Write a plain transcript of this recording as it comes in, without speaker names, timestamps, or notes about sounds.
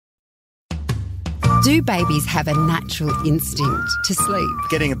Do babies have a natural instinct to sleep?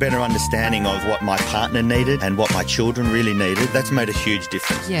 Getting a better understanding of what my partner needed and what my children really needed, that's made a huge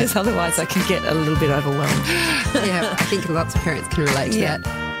difference. Yeah. Because otherwise I can get a little bit overwhelmed. Yeah, I think lots of parents can relate to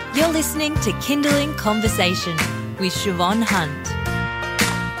that. You're listening to Kindling Conversation with Siobhan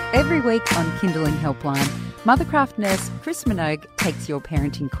Hunt. Every week on Kindling Helpline, Mothercraft nurse Chris Minogue takes your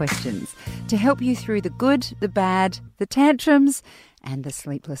parenting questions to help you through the good, the bad, the tantrums and the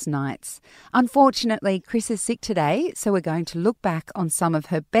sleepless nights. Unfortunately, Chris is sick today, so we're going to look back on some of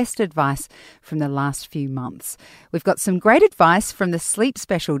her best advice from the last few months. We've got some great advice from the sleep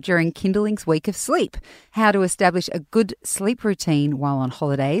special during Kindling's Week of Sleep, how to establish a good sleep routine while on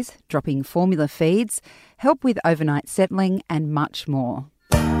holidays, dropping formula feeds, help with overnight settling and much more.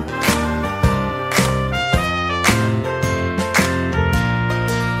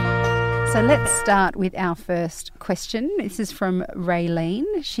 So let's start with our first question. This is from Raylene.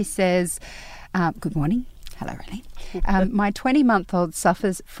 She says, good morning. Hello, Raylene. My 20-month-old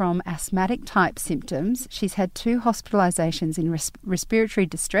suffers from asthmatic-type symptoms. She's had 2 hospitalisations in respiratory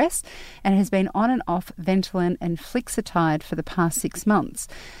distress and has been on and off Ventolin and Flixitide for the past 6 months.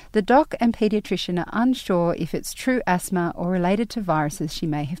 The doc and paediatrician are unsure if it's true asthma or related to viruses she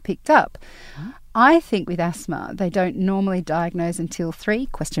may have picked up. I think with asthma, they don't normally diagnose until 3?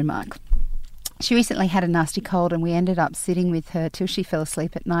 She recently had a nasty cold and we ended up sitting with her till she fell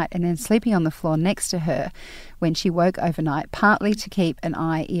asleep at night and then sleeping on the floor next to her when she woke overnight, partly to keep an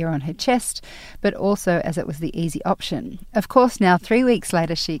ear on her chest, but also as it was the easy option. Of course, now 3 weeks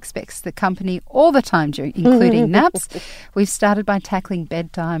later, she expects the company all the time, including naps. We've started by tackling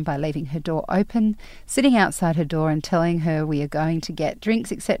bedtime by leaving her door open, sitting outside her door and telling her we are going to get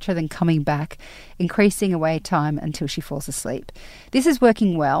drinks, etc., then coming back, increasing away time until she falls asleep. This is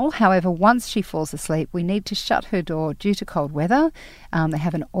working well. However, once she falls asleep, we need to shut her door due to cold weather. They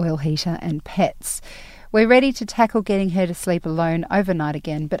have an oil heater and pets. We're ready to tackle getting her to sleep alone overnight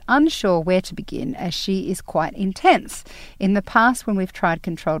again, but unsure where to begin as she is quite intense. In the past, when we've tried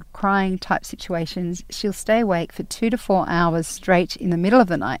controlled crying type situations, she'll stay awake for 2 to 4 hours straight in the middle of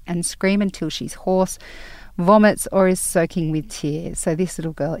the night and scream until she's hoarse, vomits or is soaking with tears. So this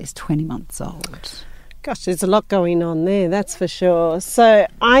little girl is 20 months old. Gosh, there's a lot going on there, that's for sure. So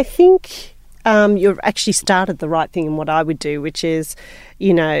I think you've actually started the right thing in what I would do, which is,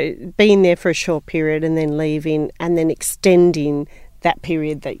 being there for a short period and then leaving and then extending that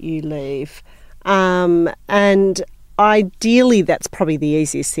period that you leave. And ideally, that's probably the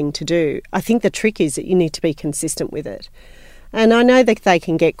easiest thing to do. I think the trick is that you need to be consistent with it. And I know that they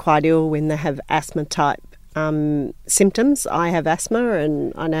can get quite ill when they have asthma-type symptoms. I have asthma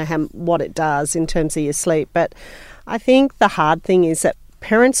and I know what it does in terms of your sleep. But I think the hard thing is that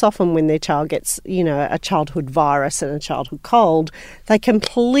parents often, when their child gets, a childhood virus and a childhood cold, they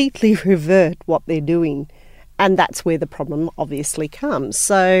completely revert what they're doing. And that's where the problem obviously comes.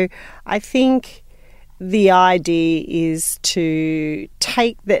 So I think the idea is to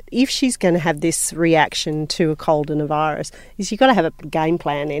take that if she's going to have this reaction to a cold and a virus, is you've got to have a game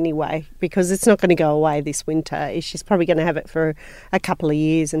plan anyway, because it's not going to go away this winter. She's probably going to have it for a couple of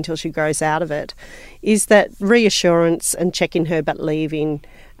years until she grows out of it. Is that reassurance and checking her but leaving.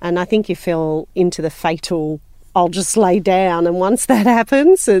 And I think you fell into the fatal, I'll just lay down, and once that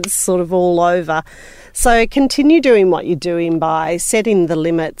happens, it's sort of all over. So continue doing what you're doing by setting the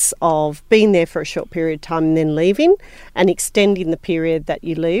limits of being there for a short period of time and then leaving and extending the period that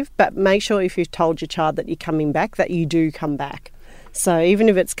you leave. But make sure if you've told your child that you're coming back, that you do come back. So even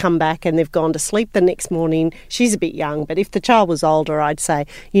if it's come back and they've gone to sleep the next morning, she's a bit young, but if the child was older, I'd say,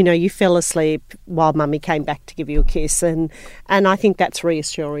 you fell asleep while mummy came back to give you a kiss. And I think that's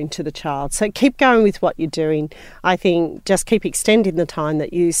reassuring to the child. So keep going with what you're doing. I think just keep extending the time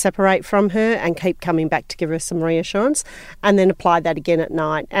that you separate from her and keep coming back to give her some reassurance, and then apply that again at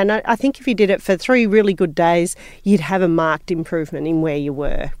night. And I think if you did it for 3 really good days, you'd have a marked improvement in where you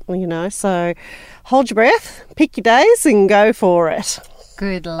were, So hold your breath, pick your days and go for it.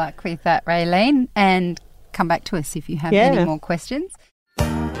 Good luck with that, Raylene, and come back to us if you have any more questions. We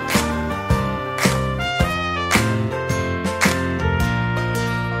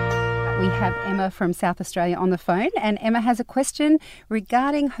have Emma from South Australia on the phone, and Emma has a question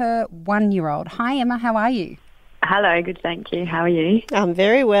regarding her 1-year-old. Hi, Emma, how are you? Hello, good, thank you. How are you? I'm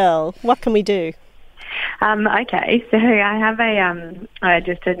very well. What can we do? Okay, so I have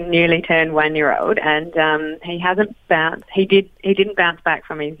just a newly turned 1-year-old, and he hasn't bounced. He didn't bounce back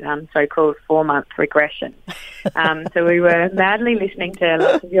from his so-called 4-month regression. So we were madly listening to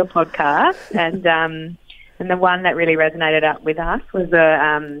lots of your podcasts, and the one that really resonated up with us was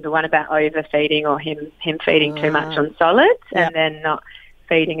the one about overfeeding or him feeding too much on solids and then not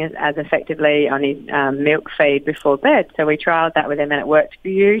feeding as effectively on his milk feed before bed. So we trialled that with him, and it worked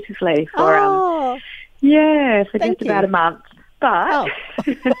beautifully for just about a month. But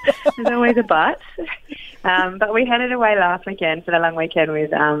there's always a but. But we headed away last weekend for the long weekend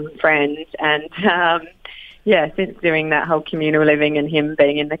with friends, and since doing that whole communal living and him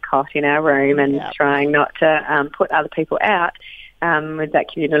being in the cot in our room and trying not to put other people out with that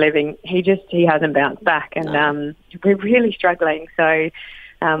communal living, he hasn't bounced back, and we're really struggling. So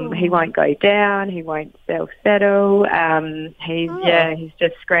he won't go down, he won't self-settle. He's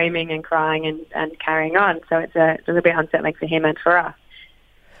just screaming and crying and carrying on. So it's a little bit unsettling for him and for us.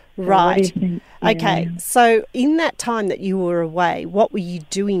 Right. Okay. So in that time that you were away, what were you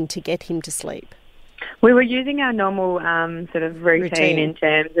doing to get him to sleep? We were using our normal sort of routine in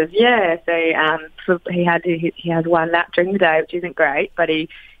terms of so he has one nap during the day, which isn't great, but he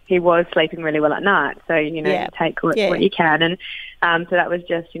was sleeping really well at night. So you take what you can, and so that was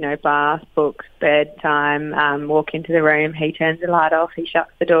just bath, books, bedtime, walk into the room. He turns the light off, he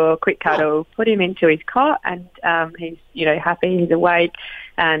shuts the door, quick cuddle, put him into his cot, and he's happy, he's awake,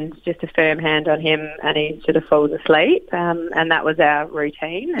 and just a firm hand on him, and he sort of falls asleep. And that was our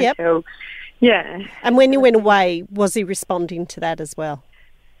routine until. Yeah. And when you went away, was he responding to that as well?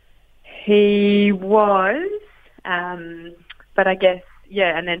 He was, but I guess,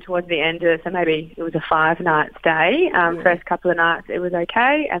 and then towards the end of, so maybe it was a 5-night stay. First couple of nights it was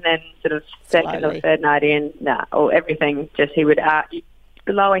okay, and then sort of second or third night in, everything just, he would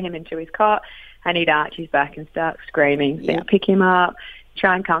lower him into his cot, and he'd arch his back and start screaming. So you'd pick him up,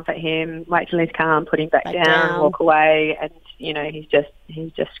 try and comfort him, wait till he's calm, put him back down, walk away, and he's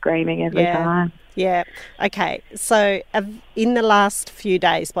just screaming every time. Yeah. Okay. So in the last few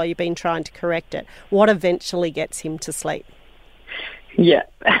days while you've been trying to correct it, what eventually gets him to sleep? Yeah.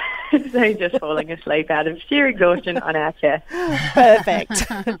 So he's just falling asleep out of sheer exhaustion on our chest. Perfect.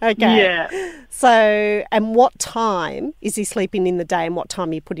 Okay. Yeah. So, and what time is he sleeping in the day, and what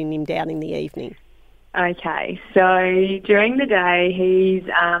time are you putting him down in the evening? Okay. So during the day he's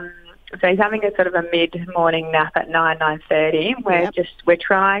having a sort of a mid-morning nap at 9:30. We're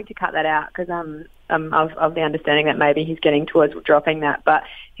trying to cut that out because of the understanding that maybe he's getting towards dropping that, but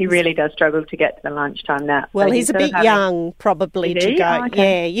he really does struggle to get to the lunchtime nap. Well, so he's a bit young probably to go. Oh,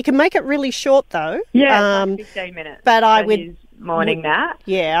 okay. Yeah, you can make it really short though. Yeah, 15 minutes. But I would his morning nap.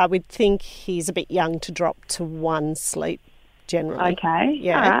 Yeah, I would think he's a bit young to drop to one sleep generally. Okay.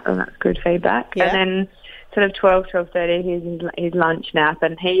 Yeah. All right. Well, that's good feedback. Yeah. And then sort of 12:30 his lunch nap,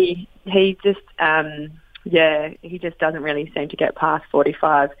 and he just he just doesn't really seem to get past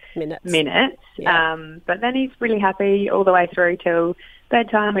 45 minutes. Yeah. But then he's really happy all the way through till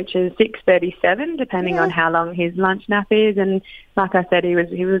bedtime, which is 6:37, depending on how long his lunch nap is. And like I said, he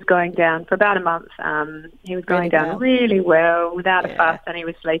was going down for about a month. He was going down really well without a fuss, and he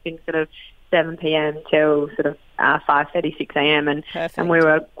was sleeping sort of 7 p.m. till sort of 5:30, 6 a.m. And we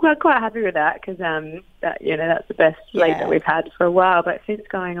were quite happy with that because that's the best sleep that we've had for a while. But since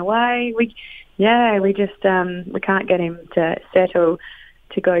going away, we just we can't get him to settle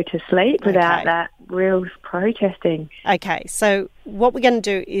to go to sleep without that real protesting. Okay, so what we're going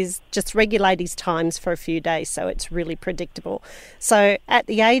to do is just regulate his times for a few days so it's really predictable. So at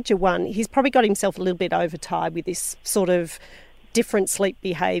the age of 1, he's probably got himself a little bit overtired with this sort of different sleep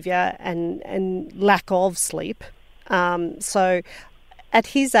behaviour and lack of sleep. So at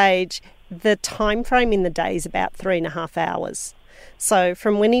his age, the time frame in the day is about 3.5 hours. So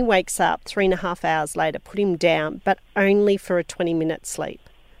from when he wakes up, 3.5 hours later, put him down, but only for a 20-minute sleep.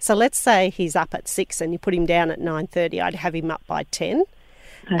 So let's say he's up at 6 and you put him down at 9:30, I'd have him up by 10.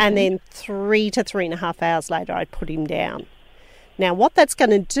 Okay. And then 3 to 3.5 hours later, I'd put him down. Now, what that's going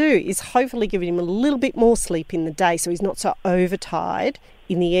to do is hopefully give him a little bit more sleep in the day so he's not so overtired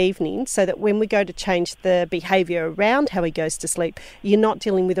in the evening, so that when we go to change the behaviour around how he goes to sleep, you're not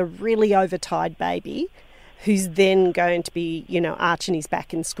dealing with a really overtired baby who's then going to be, arching his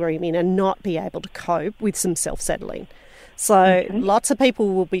back and screaming and not be able to cope with some self-settling. So lots of people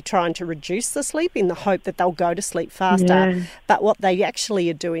will be trying to reduce the sleep in the hope that they'll go to sleep faster. Yeah. But what they actually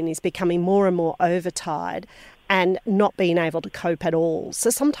are doing is becoming more and more overtired and not being able to cope at all.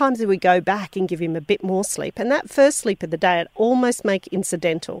 So sometimes we go back and give him a bit more sleep, and that first sleep of the day, it almost make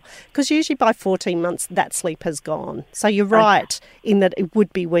incidental, because usually by 14 months that sleep has gone. So you're right in that it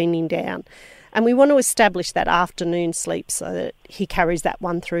would be weaning down. And we want to establish that afternoon sleep so that he carries that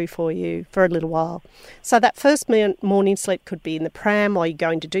one through for you for a little while. So that first morning sleep could be in the pram while you're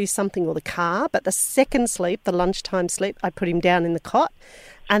going to do something, or the car. But the second sleep, the lunchtime sleep, I put him down in the cot,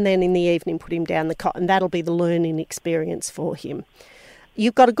 and then in the evening put him down the cot, and that'll be the learning experience for him.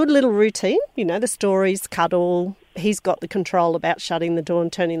 You've got a good little routine, the stories, cuddle, he's got the control about shutting the door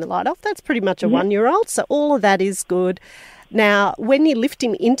and turning the light off. That's pretty much a 1-year-old. So all of that is good. Now, when you lift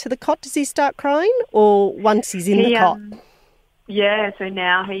him into the cot, does he start crying, or once he's in the cot? Yeah, so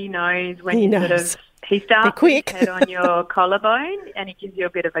now he knows when he starts with his head on your collarbone and he gives you a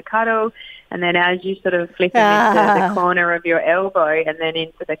bit of a cuddle, and then as you sort of flip him into the corner of your elbow and then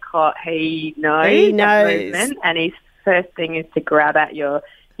into the cot, he knows that movement, and his first thing is to grab at your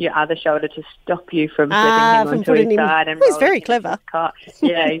other shoulder to stop you from flipping him onto his side. And he's very clever.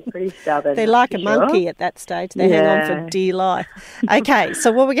 Yeah, he's pretty stubborn. They're like a monkey at that stage. They hang on for dear life. Okay,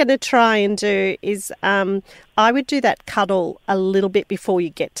 so what we're going to try and do is I would do that cuddle a little bit before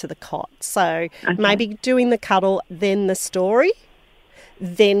you get to the cot. So maybe doing the cuddle, then the story,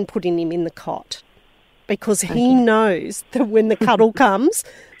 then putting him in the cot. Because he knows that when the cuddle comes,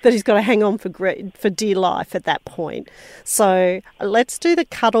 that he's got to hang on for dear life at that point. So let's do the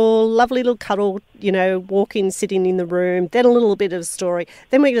cuddle, lovely little cuddle, walking, sitting in the room, then a little bit of a story.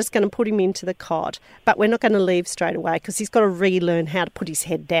 Then we're just going to put him into the cot, but we're not going to leave straight away because he's got to relearn how to put his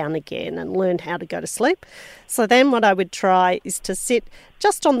head down again and learn how to go to sleep. So then what I would try is to sit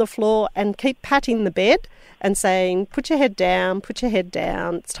just on the floor and keep patting the bed and saying, put your head down,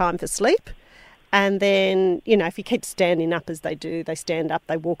 it's time for sleep. And then, if he keeps standing up as they do, they stand up,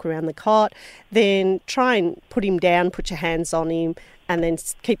 they walk around the cot, then try and put him down, put your hands on him, and then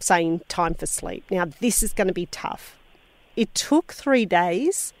keep saying time for sleep. Now, this is going to be tough. It took 3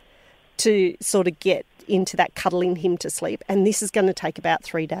 days to sort of get into that cuddling him to sleep, and this is going to take about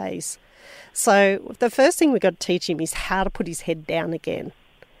 3 days. So the first thing we've got to teach him is how to put his head down again.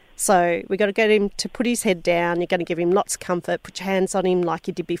 So we've got to get him to put his head down. You're going to give him lots of comfort, put your hands on him like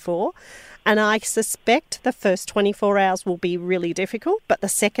you did before. And I suspect the first 24 hours will be really difficult, but the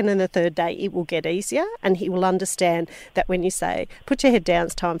second and the third day it will get easier, and he will understand that when you say, put your head down,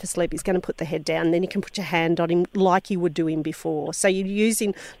 it's time for sleep, he's going to put the head down, and then you can put your hand on him like you were doing before. So you're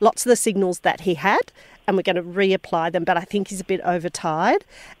using lots of the signals that he had, and we're going to reapply them, but I think he's a bit overtired,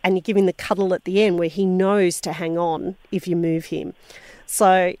 and you're giving the cuddle at the end where he knows to hang on if you move him.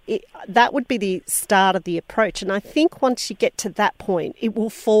 So that would be the start of the approach. And I think once you get to that point, it will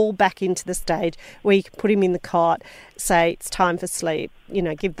fall back into the stage where you can put him in the cot, say it's time for sleep,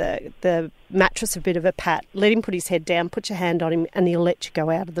 give the mattress a bit of a pat, let him put his head down, put your hand on him, and he'll let you go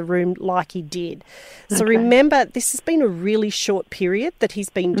out of the room like he did. So remember, this has been a really short period that he's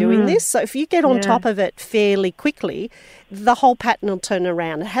been doing this. So if you get on top of it fairly quickly, the whole pattern will turn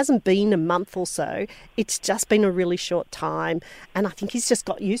around. It hasn't been a month or so. It's just been a really short time. And I think he's just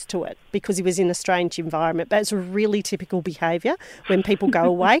got used to it because he was in a strange environment. But it's a really typical behaviour when people go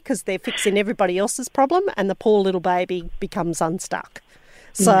away because they're fixing everybody else's problem and the poor little baby becomes unstuck.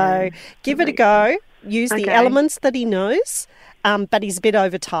 So give it a go. Use the elements that he knows, but he's a bit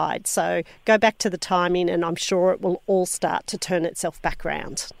overtired. So go back to the timing and I'm sure it will all start to turn itself back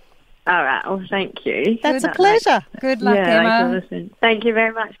round. All right. Well, thank you. That's a pleasure. Good luck, Emma. Thank you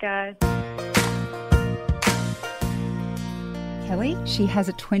very much, guys. Kelly, she has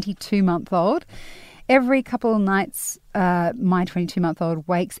a 22-month-old. Every couple of nights, my 22-month-old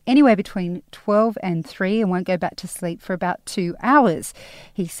wakes anywhere between 12 and 3 and won't go back to sleep for about 2 hours.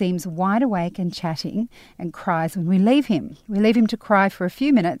 He seems wide awake and chatting and cries when we leave him. We leave him to cry for a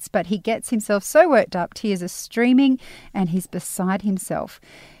few minutes, but he gets himself so worked up, tears are streaming, and he's beside himself.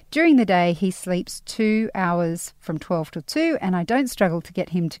 During the day, he sleeps 2 hours from 12 till 2, and I don't struggle to get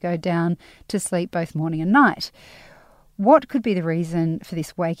him to go down to sleep both morning and night. What could be the reason for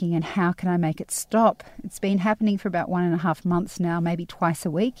this waking and how can I make it stop? It's been happening for about 1.5 months now, maybe twice a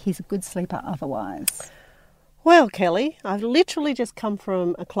week. He's a good sleeper otherwise. Well, Kelly, I've literally just come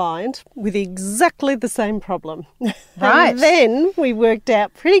from a client with exactly the same problem. Right. And then we worked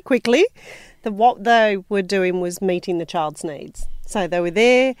out pretty quickly that what they were doing was meeting the child's needs. So they were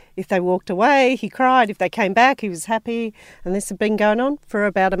there. If they walked away, he cried. If they came back, he was happy. And this had been going on for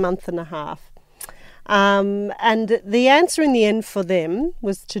about 1.5 months. And the answer in the end for them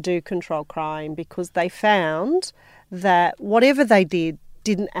was to do control crying because they found that whatever they did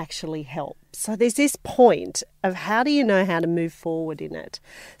didn't actually help. So there's this point of how do you know how to move forward in it?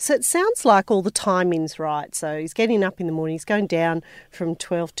 So it sounds like all the timing's right. So he's getting up in the morning, he's going down from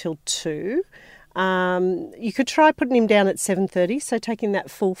 12 till 2. You could try putting him down at 7:30, so taking that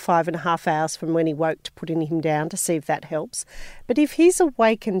full 5.5 hours from when he woke to putting him down to see if that helps. But if he's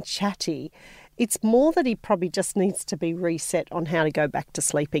awake and chatty, It's more that he probably just needs to be reset on how to go back to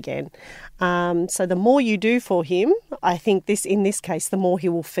sleep again. So the more you do for him, I think in this case, the more he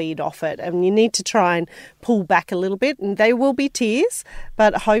will feed off it. And you need to try and pull back a little bit, and there will be tears,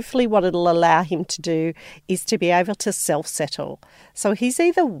 but hopefully what it'll allow him to do is to be able to self-settle. So he's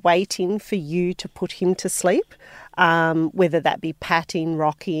either waiting for you to put him to sleep, whether that be patting,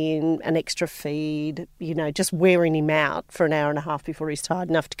 rocking, an extra feed, just wearing him out for an hour and a half before he's tired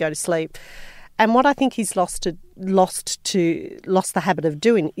enough to go to sleep. And what I think he's lost the habit of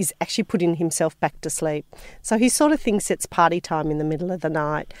doing is actually putting himself back to sleep. So he sort of thinks it's party time in the middle of the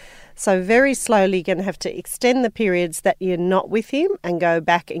night. So very slowly you're going to have to extend the periods that you're not with him and go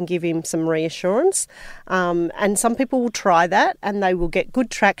back and give him some reassurance. And some people will try that and they will get good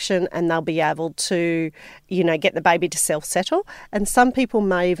traction and they'll be able to, get the baby to self-settle. And some people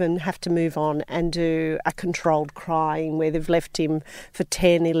may even have to move on and do a controlled crying where they've left him for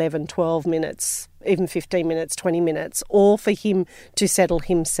 10, 11, 12 minutes, even 15 minutes, 20 minutes, or for him to settle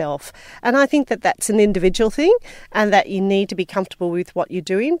himself. And I think that that's an individual thing and that you need to be comfortable with what you're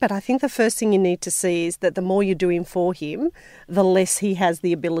doing. But I think the first thing you need to see is that the more you're doing for him, the less he has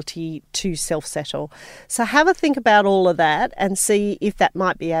the ability to self-settle. So have a think about all of that and see if that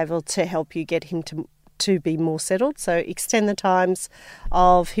might be able to help you get him to be more settled. So extend the times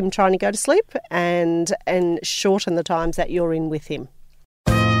of him trying to go to sleep and shorten the times that you're in with him.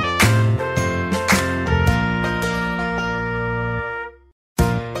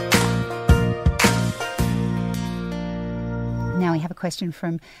 Now we have a question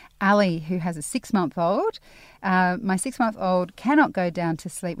from Ali, who has a 6-month-old. My 6-month-old cannot go down to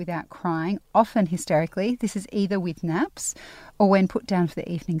sleep without crying, often hysterically. This is either with naps or when put down for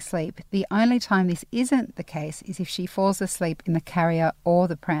the evening sleep. The only time this isn't the case is if she falls asleep in the carrier or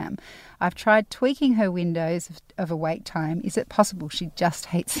the pram. I've tried tweaking her windows of awake time. Is it possible she just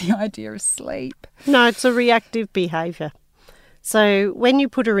hates the idea of sleep? No, it's a reactive behaviour. So when you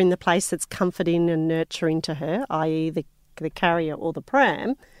put her in the place that's comforting and nurturing to her, i.e. the carrier or the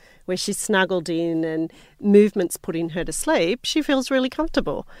pram, where she's snuggled in and movement's putting her to sleep, she feels really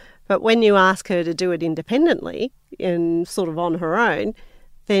comfortable. But when you ask her to do it independently and sort of on her own,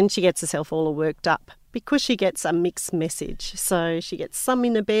 then she gets herself all worked up because she gets a mixed message. So she gets some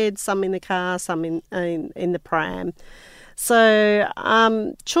in the bed, some in the car, some in the pram. So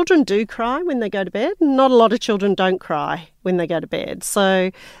children do cry when they go to bed. Not a lot of children don't cry when they go to bed.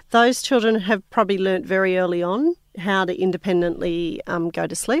 So those children have probably learnt very early on how to independently go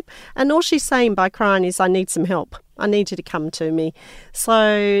to sleep. And all she's saying by crying is, I need some help. I need you to come to me.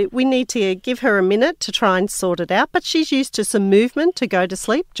 So we need to give her a minute to try and sort it out. But she's used to some movement to go to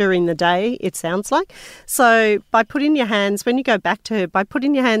sleep during the day, it sounds like. So by putting your hands, when you go back to her, by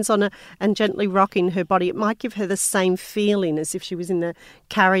putting your hands on her and gently rocking her body, it might give her the same feeling as if she was in the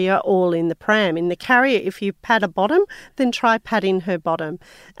carrier or in the pram. In the carrier, if you pat a bottom, then try patting her bottom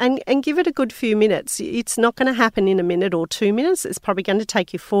and give it a good few minutes. It's not going to happen in a minute or 2 minutes. It's probably going to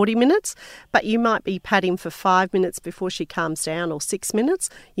take you 40 minutes, but you might be patting for 5 minutes before she calms down, or 6 minutes.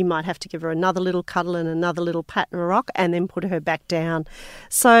 You might have to give her another little cuddle and another little pat and a rock and then put her back down.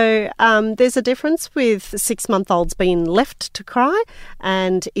 So there's a difference with 6-month-olds being left to cry,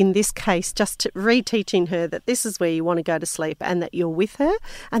 and in this case just reteaching her that this is where you want to go to sleep and that you're with her,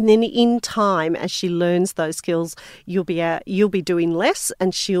 and then in time as she learns those skills you'll be doing less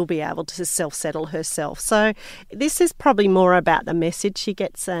and she'll be able to self-settle herself. So this is probably more about the message she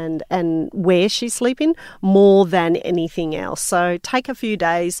gets and where she's sleeping more than anything else. So take a few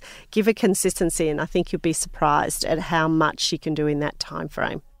days, give her consistency, and I think you'll be surprised at how much she can do in that time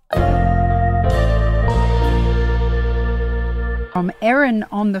frame. From Erin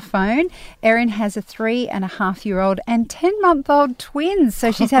on the phone. Erin has a 3.5-year-old and 10-month-old twins,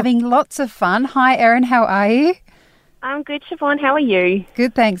 so she's having lots of fun. Hi Erin, how are you? I'm good, Siobhan. How are you?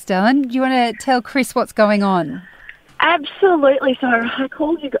 Good, thanks, darling. Do you want to tell Chris what's going on? Absolutely. So I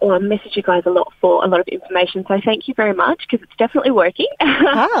called you or I messaged you guys a lot for a lot of information, so thank you very much because it's definitely working.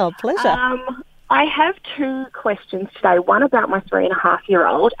 Oh, pleasure. I have 2 questions today, one about my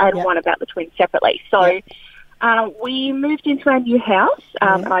 3.5-year-old and one about the twins separately. So we moved into our new house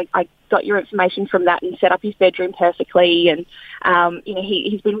and I got your information from that and set up his bedroom perfectly, and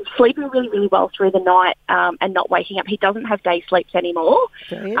he's been sleeping really, really well through the night and not waking up. He doesn't have day sleeps anymore.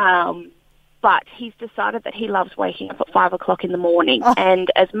 But he's decided that he loves waking up at 5 o'clock in the morning. Oh.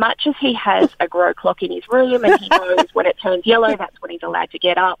 And as much as he has a grow clock in his room and he knows when it turns yellow, that's when he's allowed to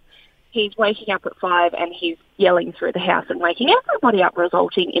get up, he's waking up at 5 and he's yelling through the house and waking everybody up,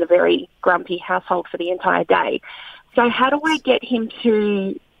 resulting in a very grumpy household for the entire day. So how do I get him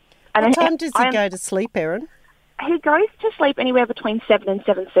to... What time does he go to sleep, Erin? He goes to sleep anywhere between 7 and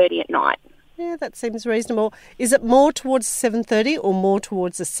 7:30 at night. Yeah, that seems reasonable. Is it more towards 7:30 or more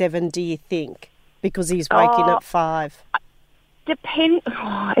towards the 7, do you think? Because he's waking at 5.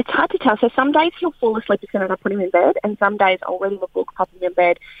 It's hard to tell. So some days he'll fall asleep as soon as I put him in bed, and some days I'll read him a book, pop him in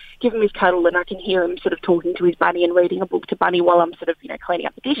bed, give him his cuddle, and I can hear him sort of talking to his bunny and reading a book to Bunny while I'm sort of, cleaning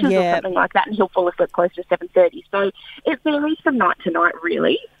up the dishes or something like that, and he'll fall asleep closer to 7:30. So it varies from night to night,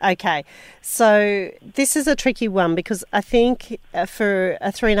 really. Okay. So this is a tricky one because I think for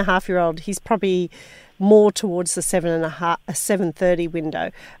a 3.5-year-old, he's probably more towards the 7:30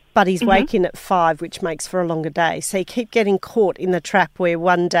 window. But he's waking at 5, which makes for a longer day. So you keep getting caught in the trap where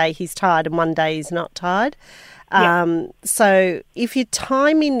one day he's tired and one day he's not tired. So if your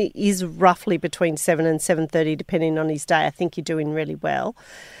timing is roughly between 7 and 7:30, depending on his day, I think you're doing really well.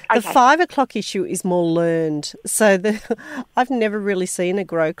 The 5 o'clock issue is more learned. So I've never really seen a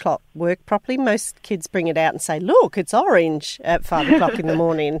grow clock work properly. Most kids bring it out and say, look, it's orange at 5 o'clock in the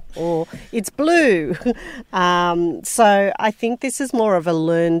morning, or it's blue. So I think this is more of a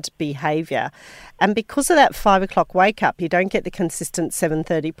learned behaviour. And because of that 5 o'clock wake up, you don't get the consistent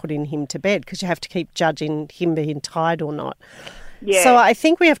 7:30 putting him to bed because you have to keep judging him being tired or not. Yeah. So I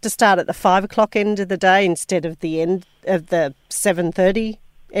think we have to start at the 5 o'clock end of the day instead of the end of the 7:30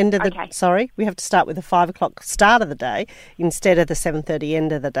 end of the... Sorry, we have to start with the 5 o'clock start of the day instead of the 7:30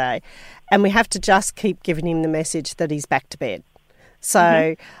 end of the day. And we have to just keep giving him the message that he's back to bed.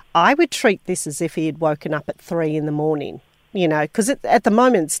 So I would treat this as if he had woken up at 3 in the morning, because at the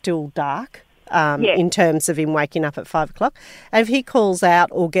moment it's still dark. In terms of him waking up at 5 o'clock. And if he calls out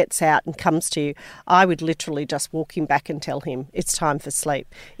or gets out and comes to you, I would literally just walk him back and tell him it's time for sleep.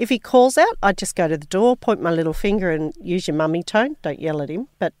 If he calls out, I'd just go to the door, point my little finger and use your mummy tone. Don't yell at him,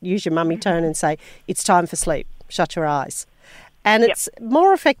 but use your mummy tone and say, it's time for sleep. Shut your eyes. And it's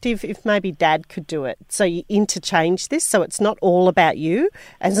more effective if maybe Dad could do it. So you interchange this, so it's not all about you,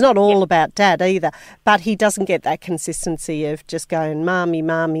 and it's not all about Dad either. But he doesn't get that consistency of just going, Mommy,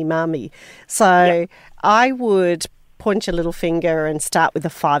 Mommy, Mommy. So I would point your little finger and start with the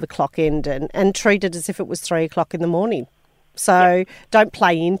 5 o'clock end and treat it as if it was 3 o'clock in the morning. So don't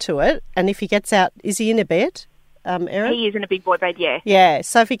play into it. And if he gets out, is he in a bed? Erin? He is in a big boy bed, yeah. Yeah,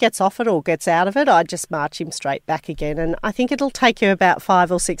 so if he gets off it or gets out of it, I'd just march him straight back again. And I think it'll take you about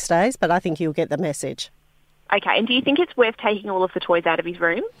 5 or 6 days, but I think you'll get the message. Okay, and do you think it's worth taking all of the toys out of his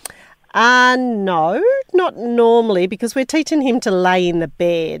room? No, not normally, because we're teaching him to lay in the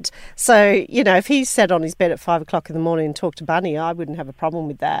bed. So, if he sat on his bed at 5 o'clock in the morning and talked to Bunny, I wouldn't have a problem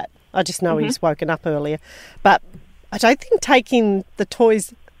with that. I just know he's woken up earlier. But I don't think taking the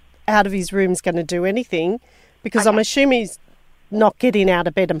toys out of his room is going to do anything. Because I'm assuming he's not getting out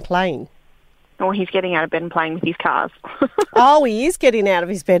of bed and playing. Or he's getting out of bed and playing with his cars. Oh, he is getting out of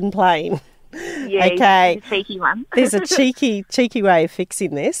his bed and playing. Yeah, okay. He's a cheeky one. There's a cheeky way of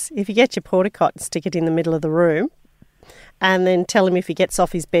fixing this. If you get your porta cot and stick it in the middle of the room, and then tell him if he gets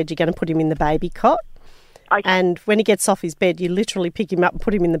off his bed, you're going to put him in the baby cot. Okay. And when he gets off his bed, you literally pick him up and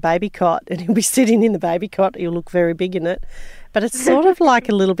put him in the baby cot, and he'll be sitting in the baby cot. He'll look very big in it. But it's sort of like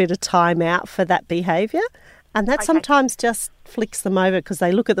a little bit of time out for that behaviour. And that sometimes just flicks them over because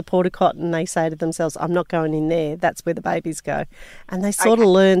they look at the porta cot and they say to themselves, I'm not going in there. That's where the babies go. And they sort of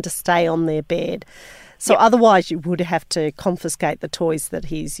learn to stay on their bed. So otherwise you would have to confiscate the toys that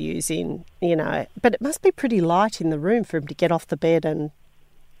he's using, But it must be pretty light in the room for him to get off the bed and...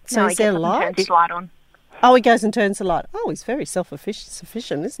 So is there light? Turns his light on. Oh, he goes and turns the light. Oh, he's very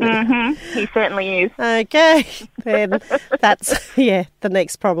self-sufficient, isn't he? Mm-hmm. He certainly is. Okay. Then that's, the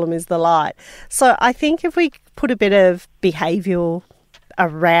next problem is the light. So I think if we put a bit of behavioural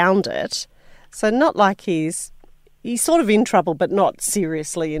around it, so not like he's sort of in trouble but not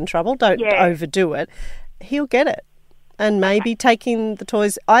seriously in trouble, don't overdo it, he'll get it. And maybe taking the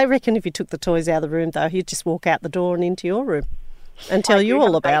toys, I reckon if you took the toys out of the room though, he'd just walk out the door and into your room. And tell you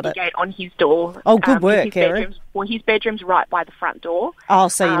all about it. Gate on his door. Oh, good work, Erin. Well, his bedroom's right by the front door. Oh,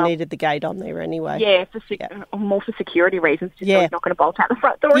 so you needed the gate on there anyway. Yeah, more for security reasons. So he's not going to bolt out the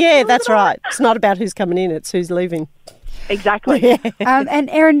front door. Yeah, that's right. It's not about who's coming in; it's who's leaving. Exactly. And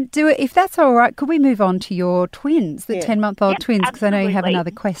Erin, if that's all right, could we move on to your twins, the 10-month-old twins? Because I know you have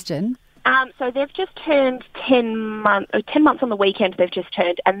another question. So they've just turned 10 months on the weekend they've just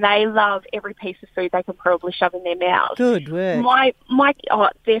turned, and they love every piece of food they can probably shove in their mouths. Good work.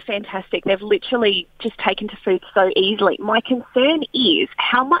 They're fantastic. They've literally just taken to food so easily. My concern is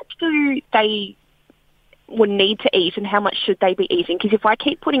how much do they would need to eat and how much should they be eating? Because if I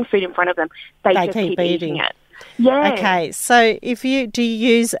keep putting food in front of them, they just keep eating it. Yeah. Okay, so do you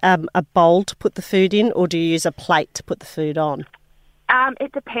use a bowl to put the food in, or do you use a plate to put the food on?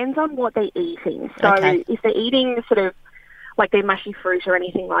 It depends on what they're eating. So if they're eating sort of like their mushy fruit or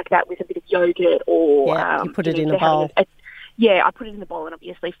anything like that with a bit of yogurt or... Yeah, you put it in a bowl. Yeah, I put it in the bowl and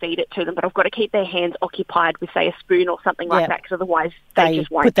obviously feed it to them, but I've got to keep their hands occupied with, say, a spoon or something like that, because otherwise they just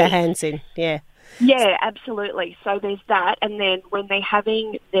won't put their eat. hands in, yeah. Yeah, absolutely. So there's that, and then when they're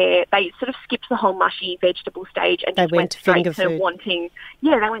having they sort of skipped the whole mushy vegetable stage and just went straight to wanting...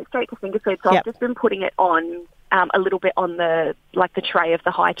 Yeah, they went straight to finger food, so I've just been putting it on a little bit on the tray of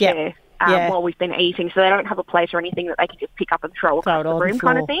the high chair. While we've been eating, so they don't have a plate or anything that they can just pick up and throw across the room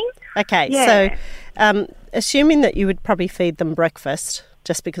kind of thing. Okay, so assuming that you would probably feed them breakfast,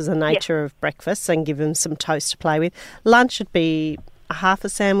 just because of the nature of breakfast, and give them some toast to play with. Lunch would be a half a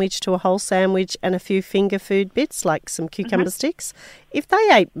sandwich to a whole sandwich and a few finger food bits, like some cucumber sticks. If they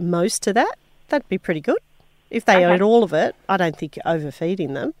ate most of that, that'd be pretty good. If they ate all of it, I don't think you're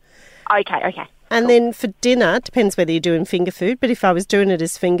overfeeding them. Okay. And then for dinner, it depends whether you're doing finger food, but if I was doing it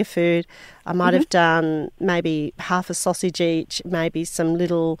as finger food, I might have done maybe half a sausage each, maybe some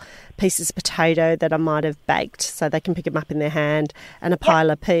little pieces of potato that I might have baked so they can pick them up in their hand, and a pile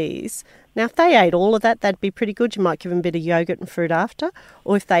of peas. Now, if they ate all of that, that'd be pretty good. You might give them a bit of yogurt and fruit after.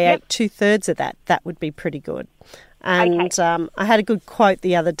 Or if they ate 2/3 of that, that would be pretty good. And I had a good quote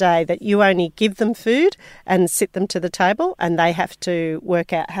the other day that you only give them food and sit them to the table, and they have to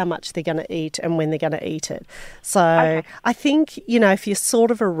work out how much they're going to eat and when they're going to eat it. So I think, if you're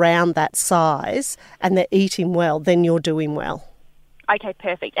sort of around that size and they're eating well, then you're doing well. Okay,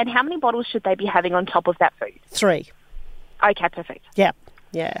 perfect. And how many bottles should they be having on top of that food? 3. Okay, perfect. Yep.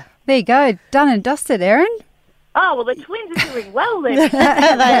 Yeah. There you go. Done and dusted, Erin. Oh, well, the twins are doing well then.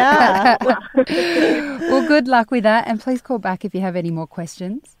 They are. Well, good luck with that, and please call back if you have any more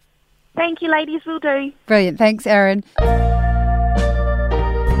questions. Thank you, ladies. Will do. Brilliant. Thanks, Erin.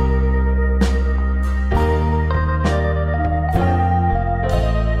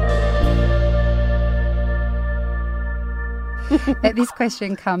 This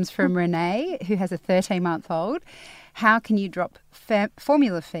question comes from Renee, who has a 13-month-old. How can you drop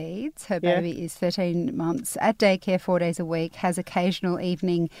formula feeds? Her baby is 13 months, at daycare 4 days a week, has occasional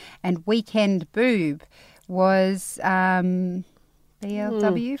evening and weekend boob. Was BLW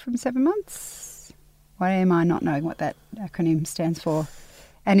from 7 months? Why am I not knowing what that acronym stands for?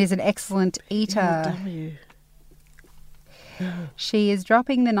 And is an excellent eater. BLW. She is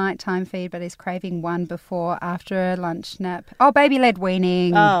dropping the nighttime feed but is craving one before, after a lunch nap. Oh, baby-led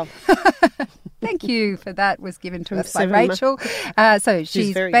weaning. Oh. Thank you for that. Was given to us by Rachel. So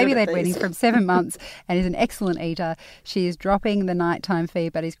she's baby-led weaning from 7 months and is an excellent eater. She is dropping the nighttime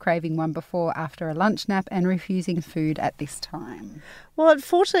feed but is craving one before, after a lunch nap, and refusing food at this time. Well, at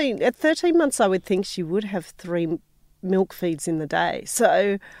 13 months, I would think she would have 3 milk feeds in the day.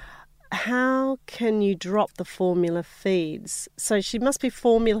 So how can you drop the formula feeds? So she must be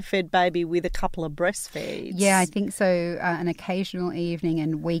formula-fed baby with a couple of breastfeeds. Yeah, I think so. An occasional evening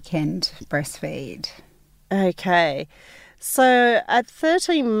and weekend breastfeed. Okay. So at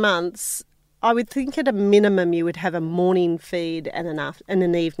 13 months, I would think at a minimum you would have a morning feed and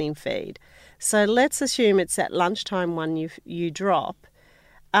an evening feed. So let's assume it's at lunchtime one you drop.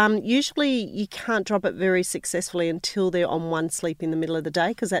 Usually you can't drop it very successfully until they're on one sleep in the middle of the day,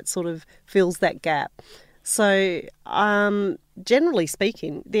 because that sort of fills that gap. So generally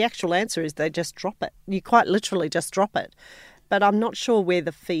speaking, the actual answer is they just drop it. You quite literally just drop it. But I'm not sure where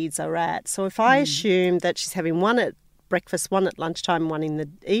the feeds are at. So if I assume that she's having one at breakfast, one at lunchtime, one in the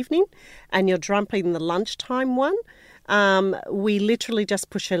evening, and you're dumping the lunchtime one, we literally just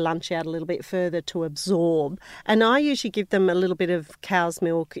push her lunch out a little bit further to absorb. And I usually give them a little bit of cow's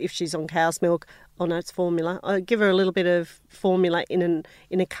milk if she's on cow's milk. Oh no, it's formula. I give her a little bit of formula in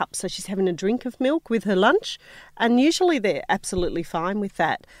a cup, so she's having a drink of milk with her lunch. And usually they're absolutely fine with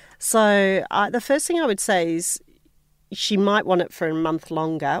that. So the first thing I would say is she might want it for a month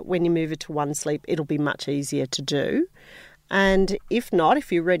longer. When you move her to one sleep, it'll be much easier to do. And if not,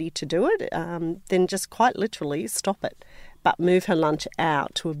 if you're ready to do it, then just quite literally stop it. But move her lunch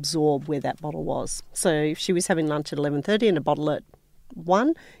out to absorb where that bottle was. So if she was having lunch at 11:30 and a bottle at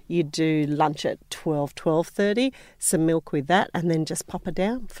 1, you do lunch at 12:30, some milk with that, and then just pop her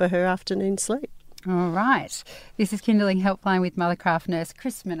down for her afternoon sleep. All right. This is Kinderling Helpline with Mothercraft nurse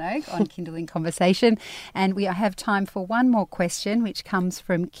Chris Minogue on Kinderling Conversation. And we have time for one more question, which comes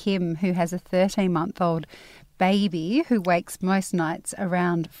from Kim, who has a 13-month-old baby who wakes most nights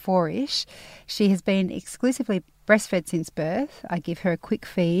around 4-ish. She has been exclusively breastfed since birth. I give her a quick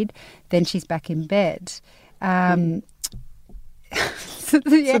feed, then she's back in bed. The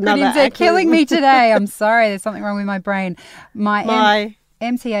acronyms are killing me today. I'm sorry, there's something wrong with my brain. My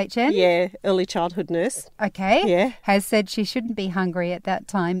MCHN? Yeah, early childhood nurse. Okay. Yeah. Has said she shouldn't be hungry at that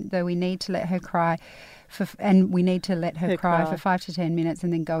time, though we need to let her cry. We need to let her cry for 5 to 10 minutes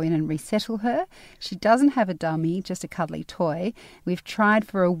and then go in and resettle her. She doesn't have a dummy, just a cuddly toy. We've tried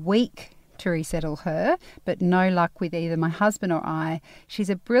for a week to resettle her, but no luck with either my husband or I. She's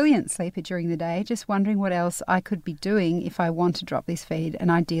a brilliant sleeper during the day, just wondering what else I could be doing if I want to drop this feed and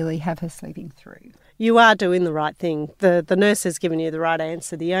ideally have her sleeping through. You are doing the right thing. The nurse has given you the right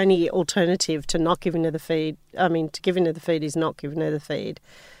answer. The only alternative to not giving her the feed, to giving her the feed is not giving her the feed.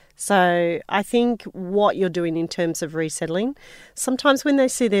 So I think what you're doing in terms of resettling, sometimes when they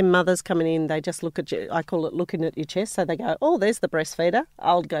see their mothers coming in, they just look at you, I call it looking at your chest. So they go, oh, there's the breastfeeder.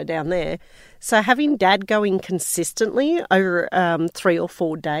 I'll go down there. So having dad going consistently over 3 or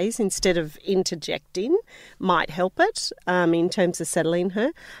 4 days instead of interjecting might help it in terms of settling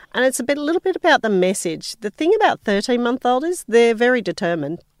her. And it's a little bit about the message. The thing about 13-month-old is they're very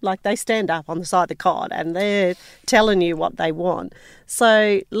determined. Like they stand up on the side of the cot and they're telling you what they want.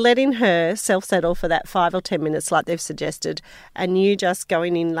 So letting her self-settle for that 5 or 10 minutes like they've suggested, and you just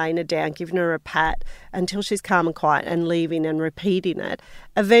going in, laying her down, giving her a pat until she's calm and quiet and leaving and repeating it,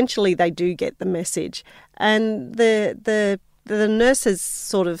 eventually they do get the message. And the nurse has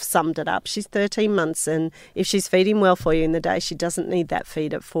sort of summed it up. She's 13 months and if she's feeding well for you in the day, she doesn't need that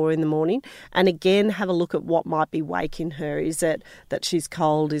feed at 4 a.m. And again, have a look at what might be waking her. Is it that she's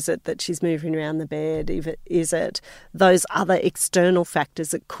cold? Is it that she's moving around the bed? Is it those other external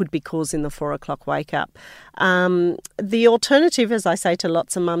factors that could be causing the 4 o'clock wake up? The alternative, as I say to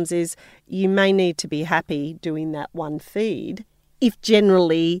lots of mums, is you may need to be happy doing that one feed if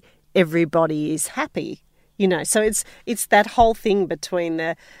generally everybody is happy. So it's that whole thing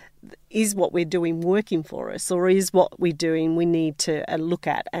between is what we're doing working for us, or is what we're doing we need to look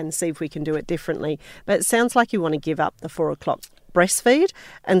at and see if we can do it differently. But it sounds like you want to give up the 4 o'clock breastfeed,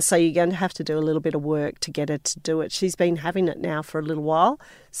 and so you're going to have to do a little bit of work to get her to do it. She's been having it now for a little while,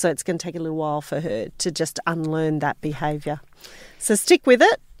 so it's going to take a little while for her to just unlearn that behaviour. So stick with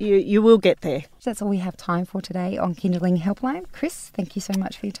it. You will get there. That's all we have time for today on Kindling Helpline. Chris, thank you so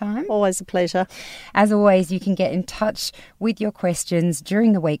much for your time. Always a pleasure. As always, you can get in touch with your questions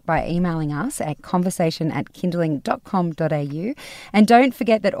during the week by emailing us at conversation@kindling.com.au. And don't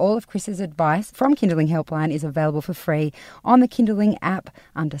forget that all of Chris's advice from Kindling Helpline is available for free on the Kindling app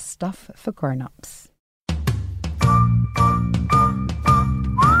under Stuff for Grown-Ups.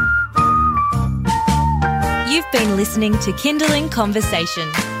 You've been listening to Kindling Conversation.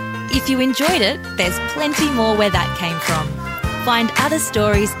 If you enjoyed it, there's plenty more where that came from. Find other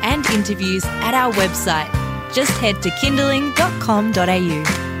stories and interviews at our website. Just head to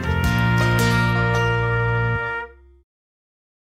kindling.com.au.